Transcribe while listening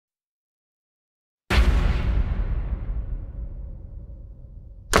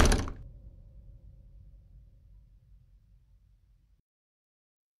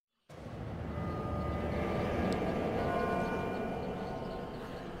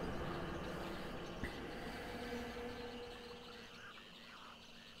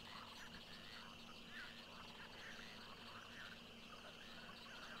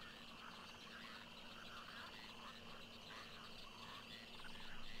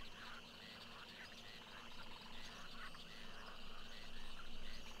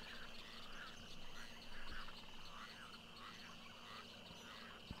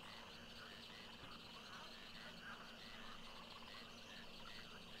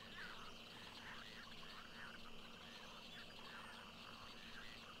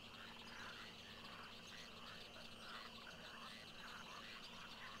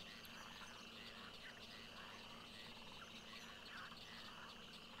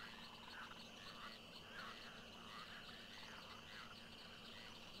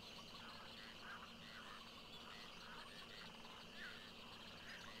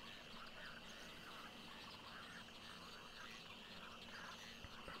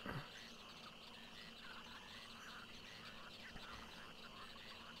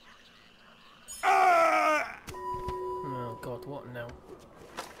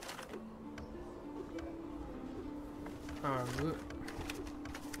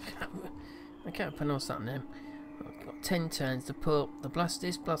I can't pronounce that name. I've got 10 turns. The Pope,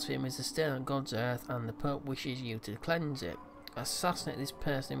 this blasphemy is a stain on God's earth, and the Pope wishes you to cleanse it. Assassinate this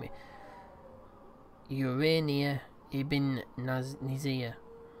person, Urania ibn Nizia.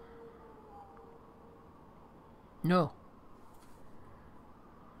 No.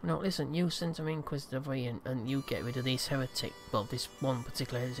 No, listen, you send some Inquisitor and you get rid of these heretic. Well, this one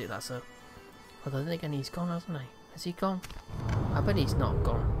particular heretic, that's a... Although then again, he's gone, hasn't he? Has he gone? I bet he's not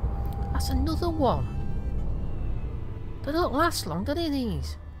gone. That's another one. They don't last long, do they,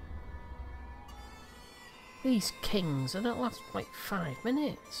 these? These kings, they don't last like 5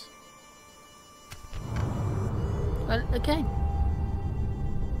 minutes. And again.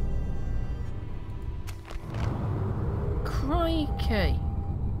 Crikey.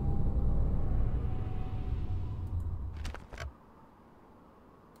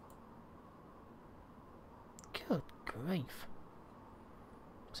 Good grief.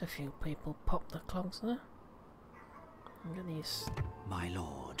 There's a few people pop the clogs there. Look at these. My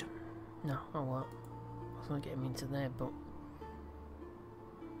lord. No, oh well. I was going to get him into there, but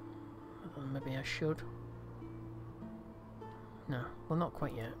maybe I should. No, well, not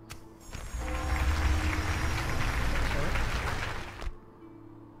quite yet.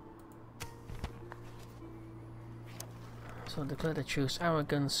 So declare the truce.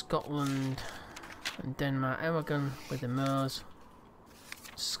 Aragon, Scotland, and Denmark. Aragon with the Moors.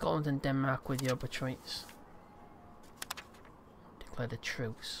 Scotland and Denmark with the arbitrates. Declare the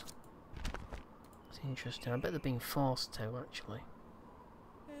truce. It's interesting. I bet they're being forced to, actually.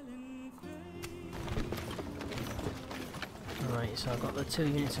 Right, so I've got the 2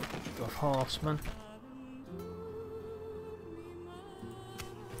 units of horsemen.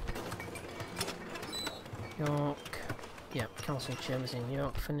 York. Yep, Council Chambers in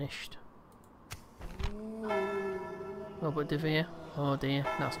York finished. Robert de Vere. Oh dear,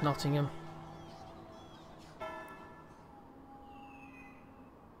 that's Nottingham.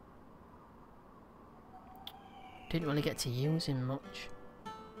 Didn't really get to use him much.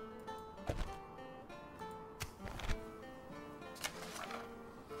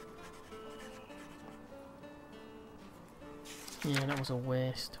 Yeah, that was a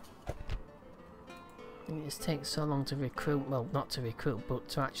waste. It just takes so long to recruit, well, not to recruit, but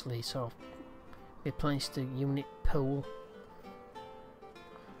to actually sort of replace the unit pool.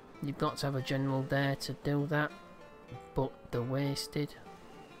 You've got to have a general there to do that, but they're wasted.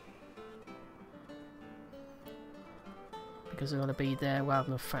 Because they're going to be there rather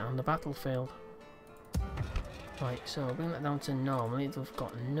than fight on the battlefield. Right, so I'll bring that down to normal. They've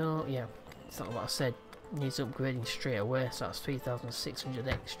got no, yeah, it's not what I said. Needs upgrading straight away, so that's 3,600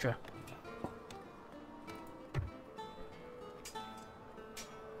 extra.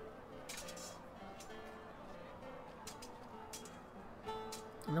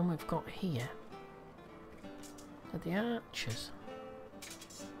 And then we've got here are the archers.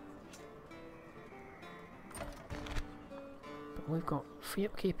 But we've got free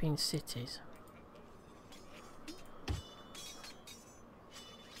upkeeping cities.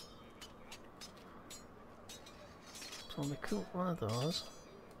 So I'll recruit one of those.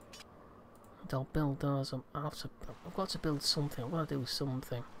 And I'll build those up. I've got to build something. I've got to do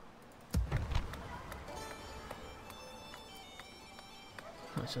something.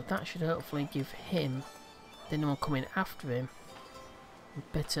 Right, so that should hopefully give him, the anyone coming after him,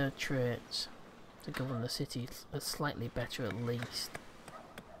 better traits to govern the city, slightly better at least.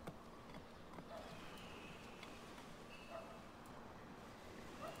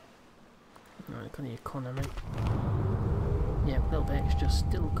 Right, look at the economy. Yeah, a little bit extra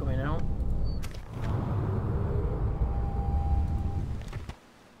still coming out.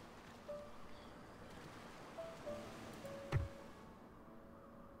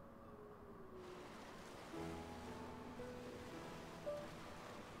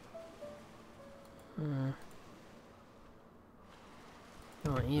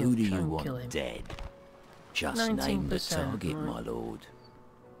 Right, who do you want dead? Just 19%, name the target, right. my lord.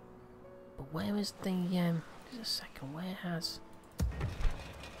 But where is the just a second, where's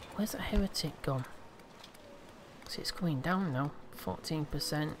that heretic gone? See, it's going down now.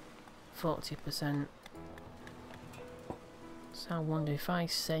 14%, 40%. So I wonder if I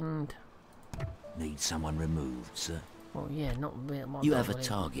send... Need someone removed, sir? Well, yeah, not really. You have a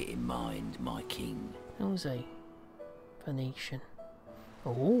target in mind, my king. Who's he? Venetian.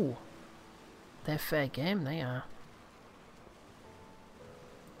 Oh, they're fair game, they are.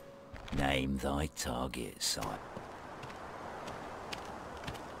 Name thy target, sire.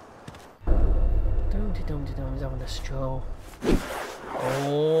 Dum-de-dum-de-dum, he's having a stroll.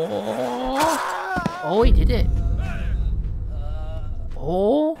 Oh! Oh, he did it!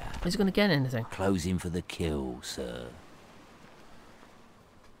 Oh! Is he going to get anything? Closing for the kill, sir.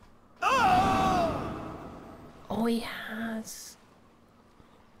 Oh, he has.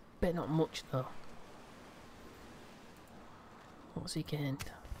 Bet not much though. What's he gained?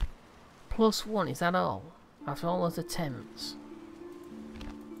 +1, is that all? After all those attempts.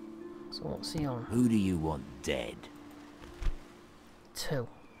 So what's he on? Who do you want dead? 2.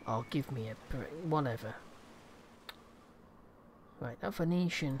 Oh, give me a break. Whatever. Right, that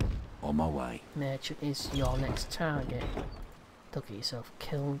Venetian On my way. merchant is your next target. Don't get yourself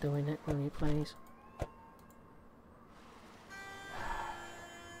killed doing it, will you please?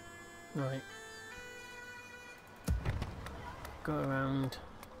 Right. Go around.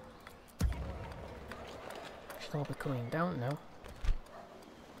 Should all be coming down now.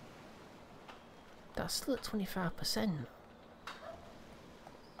 That's still at 25%.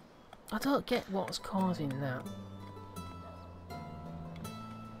 I don't get what's causing that.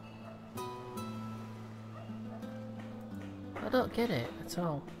 I don't get it at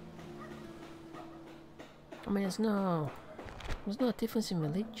all. I mean, there's no difference in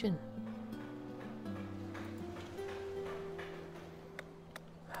religion.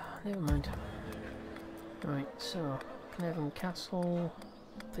 Never mind. Right, so Carnarvon Castle.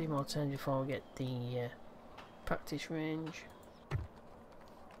 3 more turns before I get the practice range.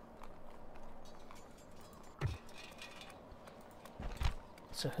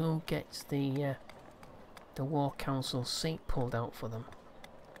 So who gets the War Council seat pulled out for them?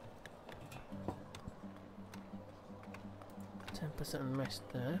 10% and rest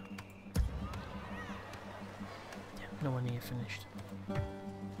there. Yeah, no one here finished.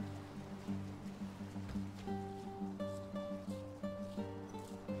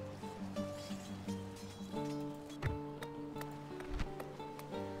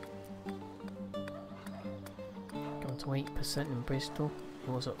 Gone to 8% in Bristol. It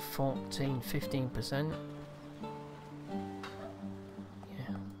was at 15%.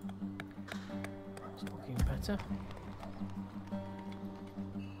 Yeah. It's looking better.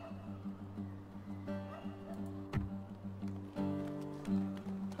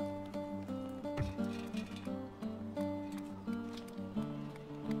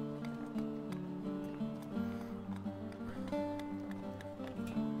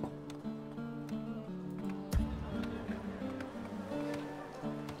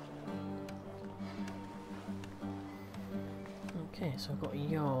 Okay, so I've got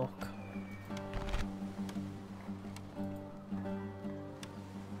York.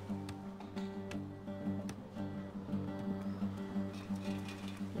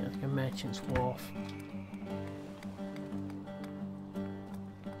 Yeah, let's go Merchant's Wharf.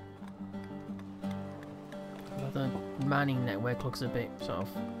 Although the mining network looks a bit sort of...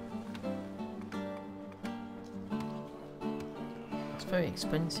 It's very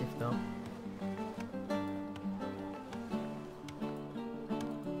expensive though.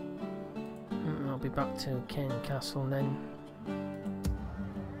 Be back to Cairn Castle then.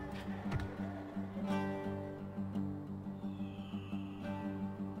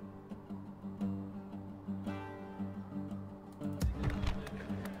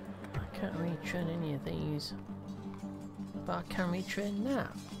 I can't retrain any of these, but I can retrain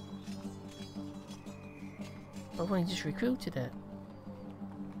that. But I've only just recruited it.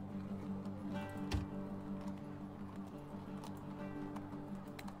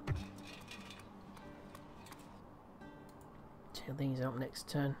 These out next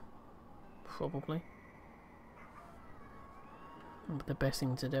turn, probably. But the best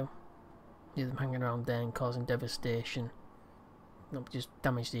thing to do is them hanging around there and causing devastation, not just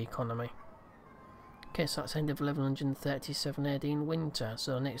damage the economy. Okay, so that's end of 1137 AD in winter.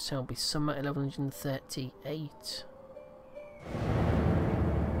 So next turn will be summer 1138.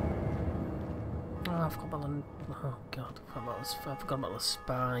 Oh, I forgot about the... Oh god, I forgot about the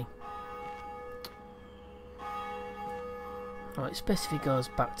spy. Oh, it's best if he goes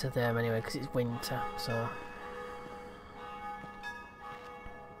back to there anyway, because it's winter, so...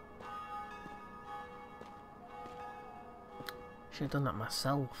 Should have done that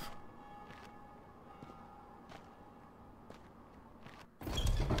myself.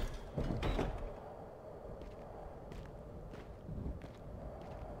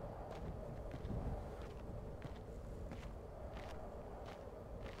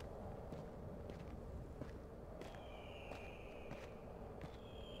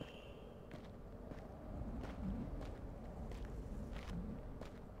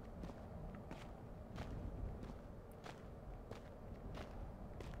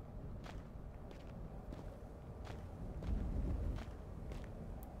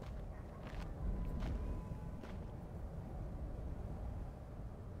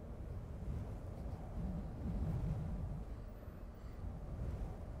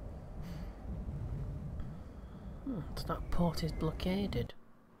 So that port is blockaded.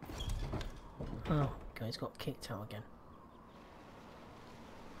 Oh, God, he's got kicked out again.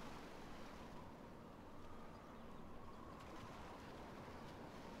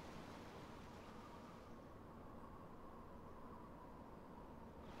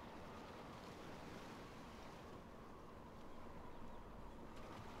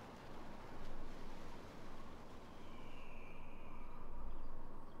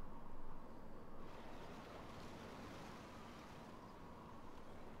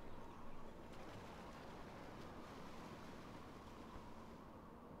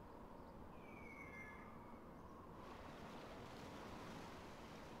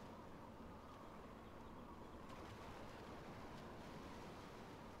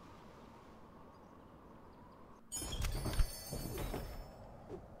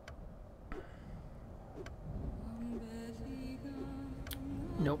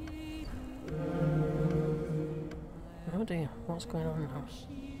 Nope. Oh dear, what's going on now?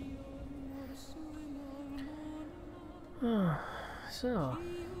 Ah, so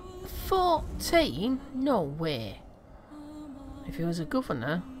 14? No way. If he was a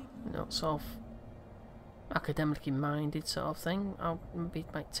governor, not sort of academically minded sort of thing, I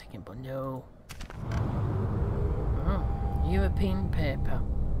might take him, but no. Oh, European paper.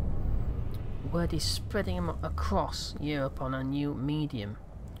 Word is spreading across Europe on a new medium,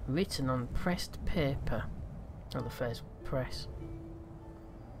 written on pressed paper. Not the first press.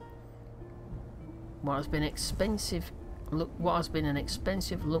 What has been an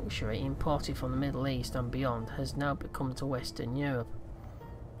expensive luxury imported from the Middle East and beyond has now become to Western Europe.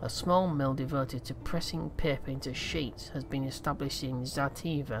 A small mill devoted to pressing paper into sheets has been established in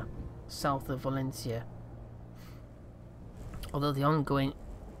Xativa, south of Valencia. Although the ongoing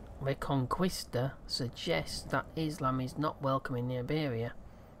Reconquista suggests that Islam is not welcome in Iberia,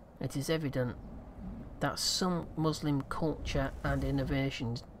 it is evident that some Muslim culture and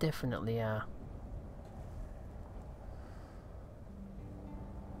innovations definitely are.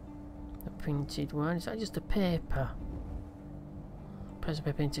 The printed one, is that just a paper? Press the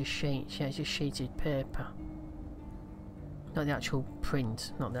paper into sheets, yeah, it's just sheeted paper. Not the actual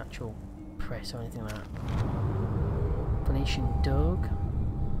print, not the actual press or anything like that. Venetian dog.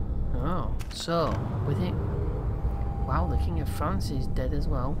 Oh, so, with it... Wow, the King of France is dead as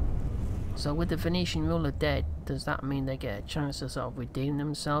well. So with the Venetian ruler dead, does that mean they get a chance to sort of redeem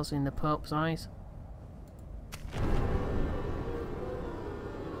themselves in the Pope's eyes?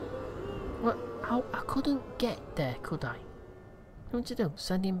 What? I couldn't get there, could I? What to do?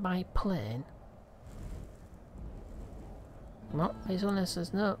 Send him by plane? What? As long as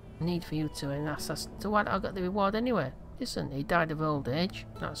there's no need for you to ask us to what I got the reward anyway. Listen, he died of old age.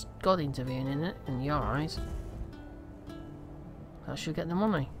 That's God intervening in it, in your eyes. I should get the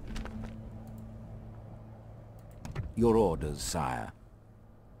money. Your orders, sire.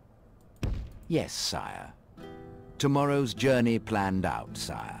 Yes, sire. Tomorrow's journey planned out,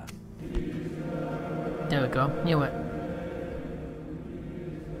 sire. There we go. Knew it.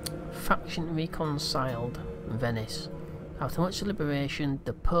 Faction reconciled. Venice. After much deliberation,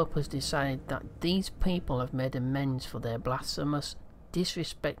 the Pope has decided that these people have made amends for their blasphemous,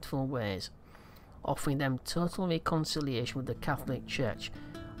 disrespectful ways, offering them total reconciliation with the Catholic Church.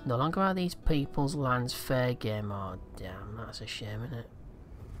 No longer are these people's lands fair game. Oh damn, that's a shame, isn't it?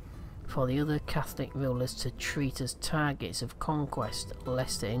 For the other Catholic rulers to treat as targets of conquest,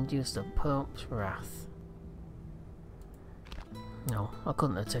 lest they induce the Pope's wrath. No, I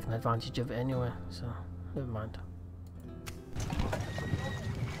couldn't have taken advantage of it anyway, so never mind.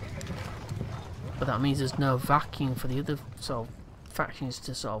 But that means there's no vacuum for the other sort of factions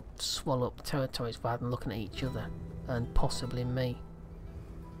to sort of swallow up territories rather than looking at each other and possibly me.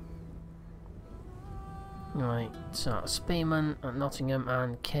 Right, so Spearman at Nottingham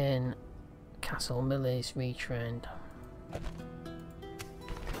and Cairn Castle Mill is retrained.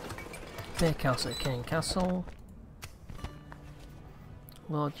 Bakehouse at Cairn Castle.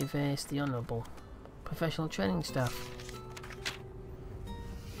 Lord Gervais the Honourable. Professional training staff.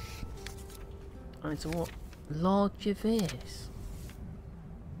 Right, so what? Lord Gervais.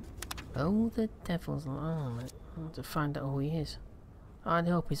 Oh, the devil's arm. I want to find out who he is. I'd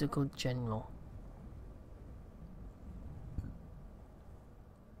hope he's a good general.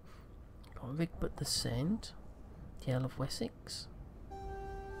 Got Rigbert the Saint. The Earl of Wessex.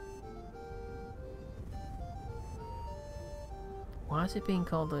 Why is it being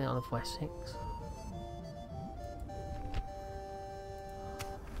called the Earl of Wessex?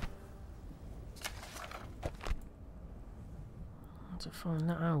 To find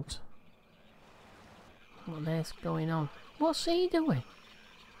that out. What there's going on? What's he doing?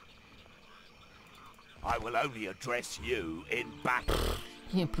 I will only address you in battle.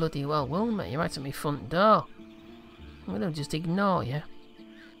 You bloody well will, mate. You're right at my front door. I'm gonna just ignore you.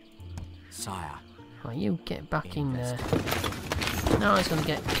 Sire. Oh, you get back in there. Now he's gonna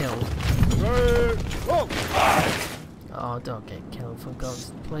get killed. Oh, don't get killed, for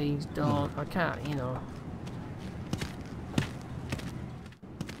God's please don't. I can't, you know.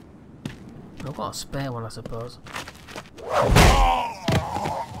 I've got a spare one, I suppose. Oh,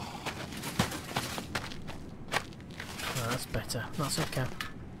 that's better. That's okay.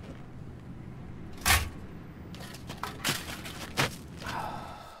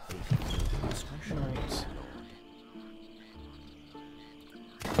 Right.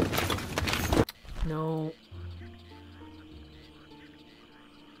 No.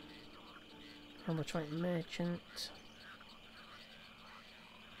 Arbitrate merchant.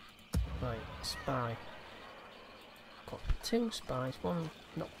 Right, spy. Got 2 spies, one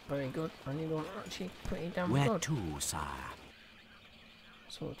not very good, and the other one actually pretty damn Where good. to, sire?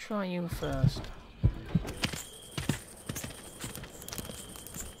 So we'll try you first.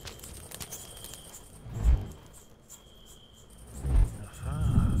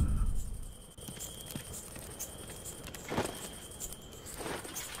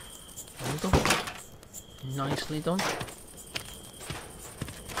 Well done. Nicely done.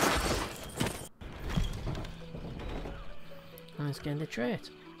 And let's get the trait.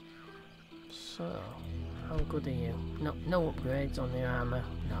 So, how good are you? No upgrades on the armour.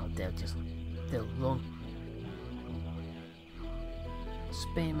 No, they'll run.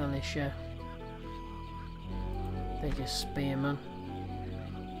 Spear militia. They're just spearmen.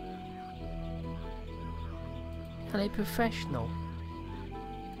 Are they professional?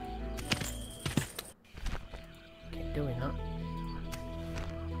 Keep doing that.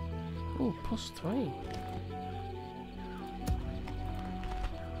 Ooh, +3.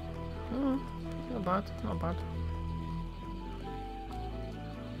 Not bad, not bad.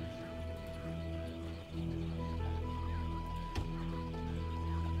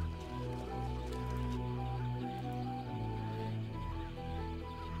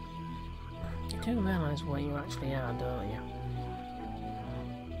 You do realise where you actually are, don't you?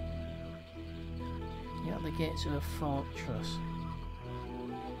 You're at the gates of a fortress.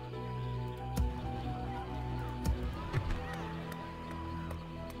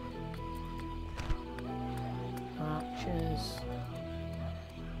 Archers.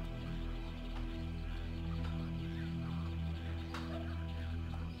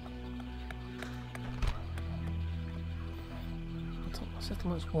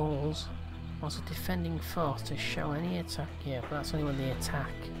 Settlement's walls. Also defending force to show any attack. Yeah, but that's only when they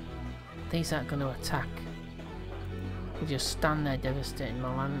attack. These aren't going to attack. They just stand there devastating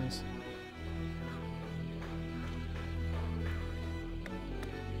my lands.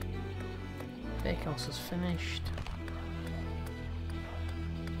 Bakehouse is finished.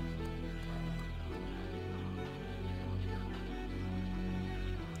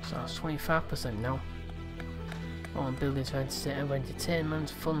 So that's 25% now. On buildings for entertainment,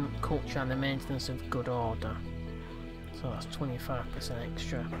 fun, culture and the maintenance of good order. So that's 25%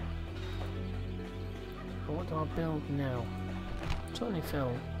 extra. But what do I build now? Totally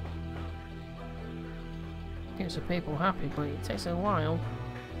filled. Keeps the people happy, but it takes a while.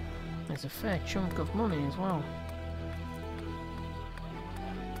 It's a fair chunk of money as well.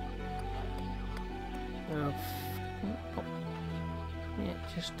 Yeah,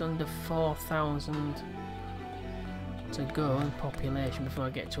 just under 4,000 to go in population before I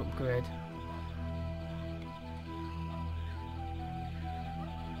get to upgrade.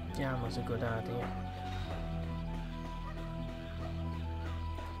 Yeah, that was a good idea.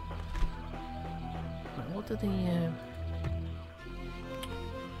 Right, what do the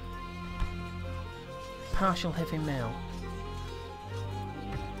partial heavy mail?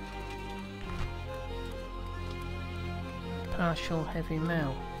 Partial heavy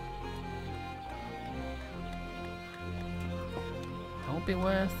mail. That'll be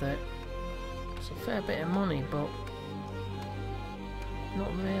worth it. It's a fair bit of money, but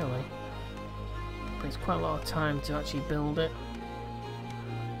not really. But it's quite a lot of time to actually build it.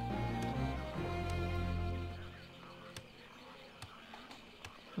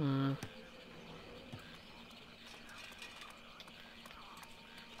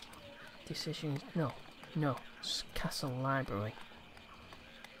 Decisions. No. Castle library.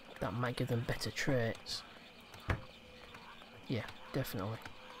 That might give them better traits. Yeah, definitely.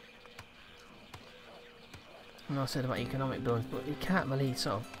 I know I said about economic buildings, but you can't really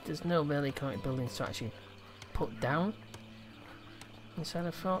there's no really economic buildings to actually put down inside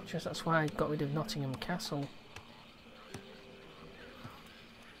a fortress. That's why I got rid of Nottingham Castle.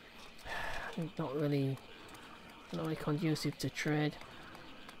 not really conducive to trade.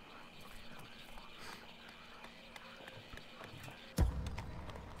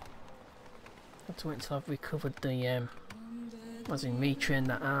 Have to wait until I've recovered the as in retrain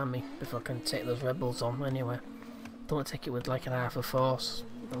that army before I can take those rebels on. Anyway, don't want to take it with like an half a force.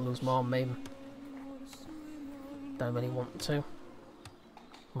 I'll lose more maybe. Don't really want to.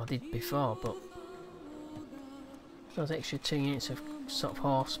 Well, I did before, but those extra 2 units of sort of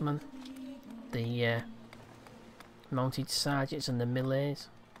horsemen, the mounted sergeants and the melees,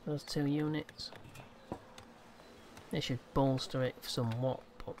 those 2 units, they should bolster it somewhat,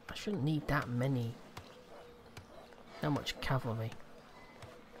 but I shouldn't need that many. That much cavalry.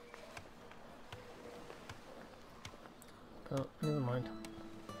 But never mind.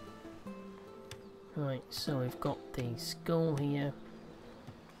 Right, so we've got the school here.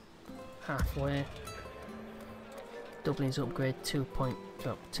 Halfway. Dublin's upgrade 2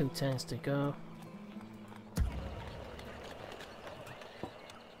 turns to go.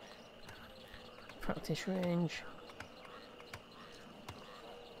 Practice range.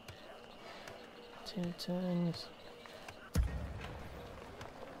 2 turns.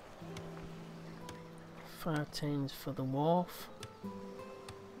 5 turns for the wharf.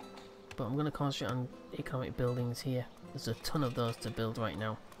 But I'm going to concentrate on economic buildings here. There's a ton of those to build right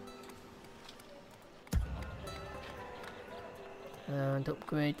now. And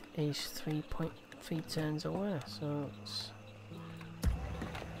upgrade is 3.3 turns away, so it's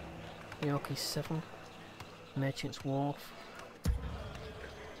York is 7. Merchant's Wharf.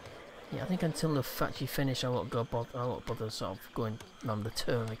 Yeah, I think until the factory finish I won't bother sort of going around the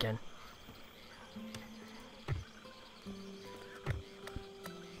turn again.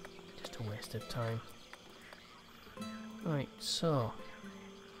 Just a waste of time. Right, so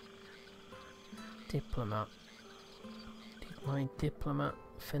diplomat. Did my diplomat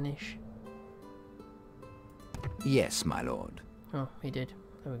finish? Yes, my lord. Oh, he did.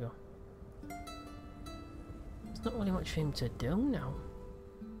 There we go. There's not really much for him to do now.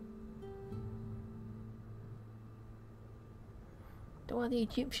 Don't know why the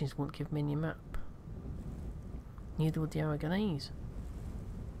Egyptians won't give me any map. Neither would the Aragonese.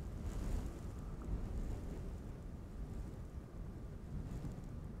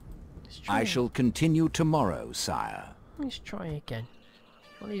 I shall continue tomorrow, sire. Let's try again.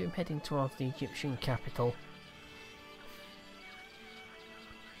 I'll leave him heading towards the Egyptian capital.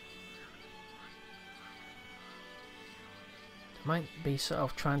 Might be sort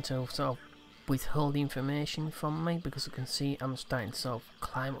of trying to sort of withhold information from me because I can see I'm starting to sort of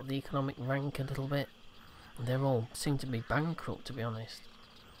climb up the economic rank a little bit. And they all seem to be bankrupt, to be honest.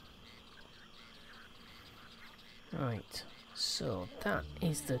 Right, so that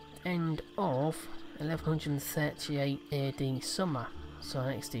is the end of 1138 AD summer. So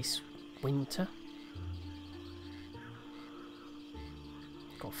next is winter.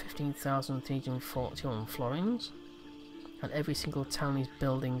 Got 15,341 florins. And every single town is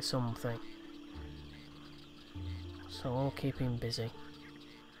building something. So I'll keep him busy.